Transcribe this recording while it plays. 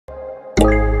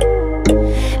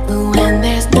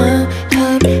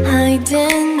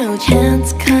can't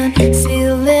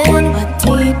concealing what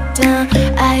deep down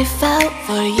I felt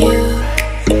for you.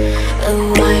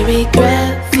 Oh, I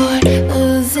regret for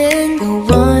losing the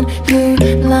one who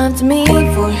loved me,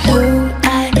 for who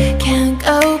I can't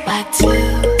go back to.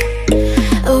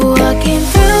 Walking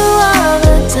through all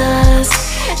the dust,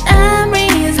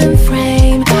 memories and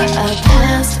frame, a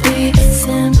past we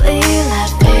simply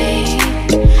let fade.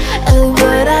 Oh,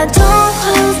 but I don't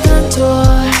close the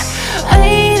door,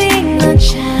 waiting the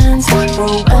chance for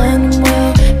when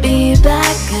we'll be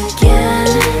back again.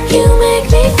 You make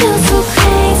me feel so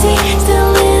crazy,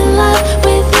 still in love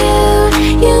with you.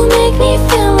 You make me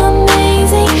feel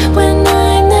amazing when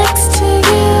I'm next to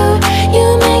you. You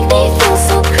make me feel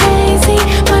so crazy,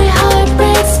 my heart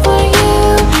breaks for you.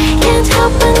 Can't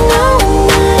help but know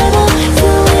that I'm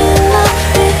still in love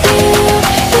with you.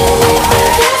 You make me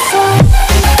feel so.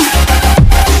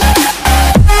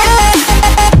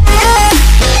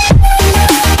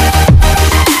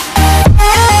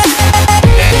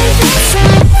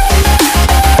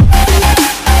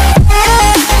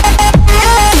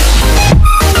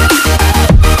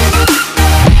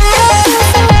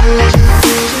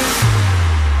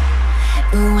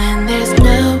 When there's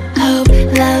no hope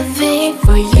loving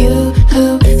for you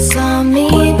who saw me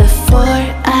before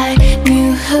I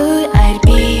knew who I'd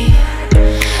be.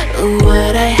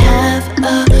 What I have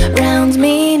around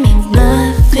me means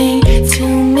nothing to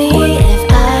me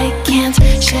if I can't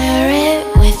share it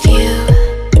with you.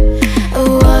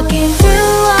 Walking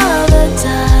through all the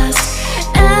dust,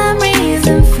 memories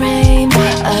and frame,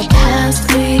 a past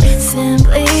we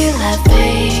simply let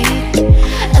fade.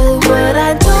 But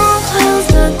I don't close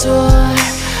the door,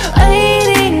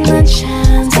 waiting the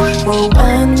chance for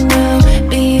when we'll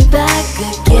be back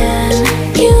again.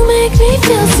 You make me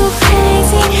feel so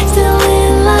crazy, still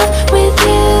in love with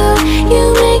you. You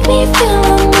make me feel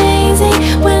amazing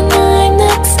when I'm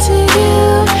next to you.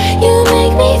 You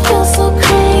make me feel so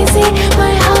crazy,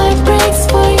 my heart breaks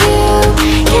for you.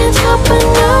 Can't help but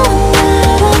know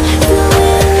that I'm still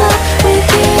in love with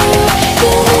you.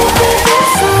 You make me feel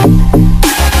so.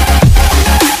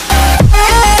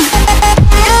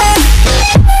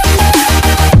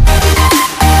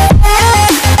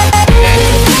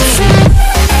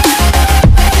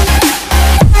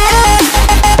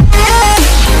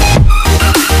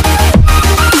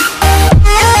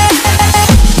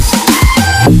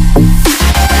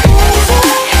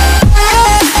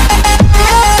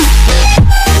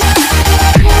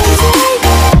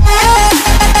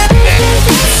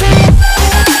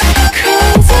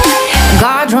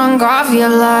 Got drunk off your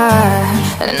lie,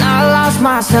 and I lost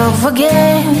myself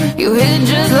again. You hit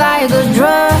just like a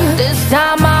drug. This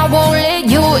time I won't let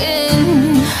you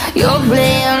in. You're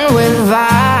playing with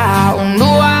fire.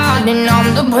 No, I didn't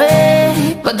I'm the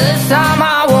prey, but this time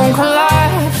I won't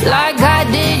collapse like I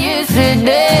did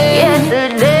yesterday.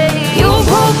 You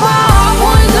broke my heart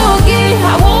once again.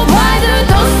 I won't buy the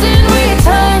dust in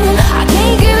return. I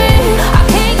can't give it, I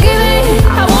can't give it,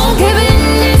 I won't give it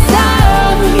this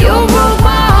time. You broke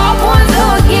my heart once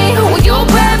again. Well, you're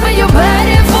bad, but you're bad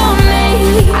it for me.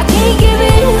 I can't give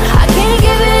it, I can't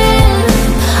give it.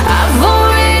 I've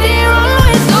already run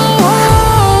with the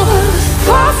wolves,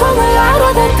 far from the light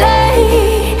of the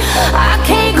day. I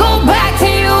can't go back to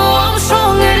you, I'm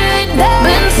stronger today.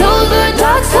 Been to the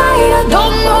dark side, I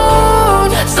don't know.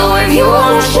 So if you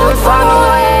wanna shoot far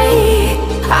away,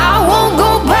 I won't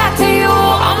go back to you.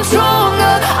 I'm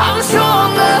stronger, I'm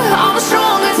stronger, I'm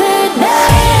stronger today.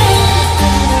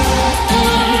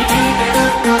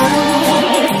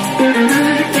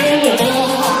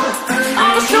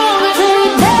 I'm stronger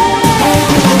today.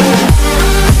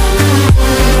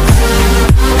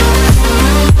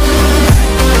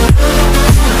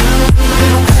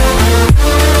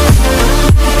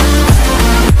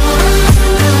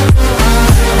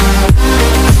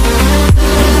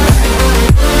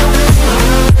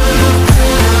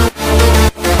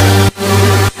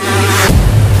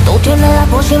 Tú tienes la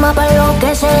pócima para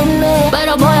enloquecerme,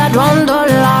 pero voy a draw the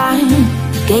line,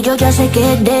 que yo ya sé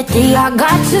que es de ti. I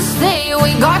got to stay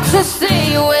away, got to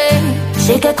stay away.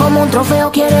 Sé que como un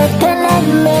trofeo quieres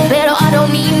tenerme, pero I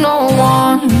don't need no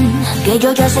one, que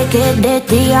yo ya sé que es de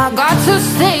ti. I got to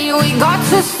stay away, got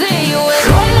to stay away.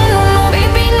 No, no, no, no,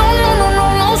 baby, no, no, no, no,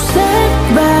 no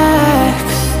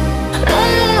setbacks. No,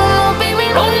 no, no, no, baby,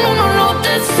 no, no, no, no,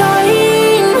 this time.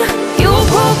 You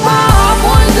broke my heart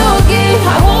once again.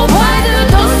 I won't buy the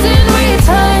dust in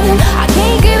return. I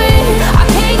can't give it, I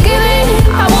can't give it,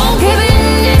 I won't give it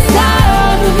this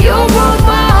time. You broke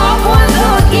my heart once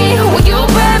again. Well, you're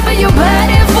bad, but you're bad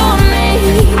it for me.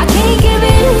 I can't give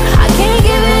it, I can't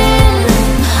give it.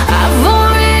 I've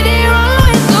already run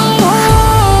with the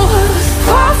wolves,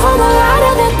 far from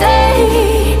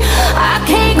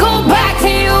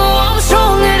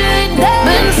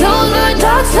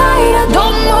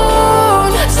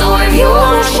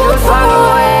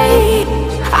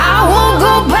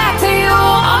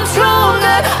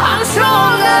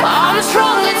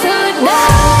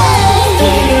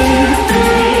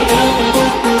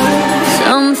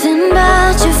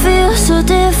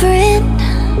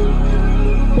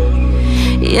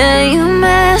Yeah, you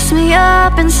mess me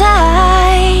up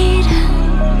inside.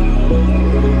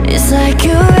 It's like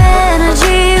your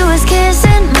energy was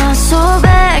kissing my soul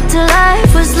back to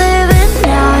life, was living.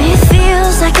 Now it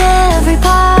feels like every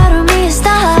part of me is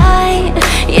dying.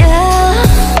 Yeah,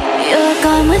 you're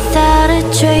gone without a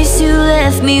trace. You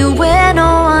left me where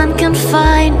no one can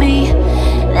find me.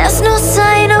 There's no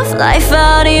sign of life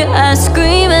out here. I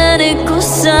scream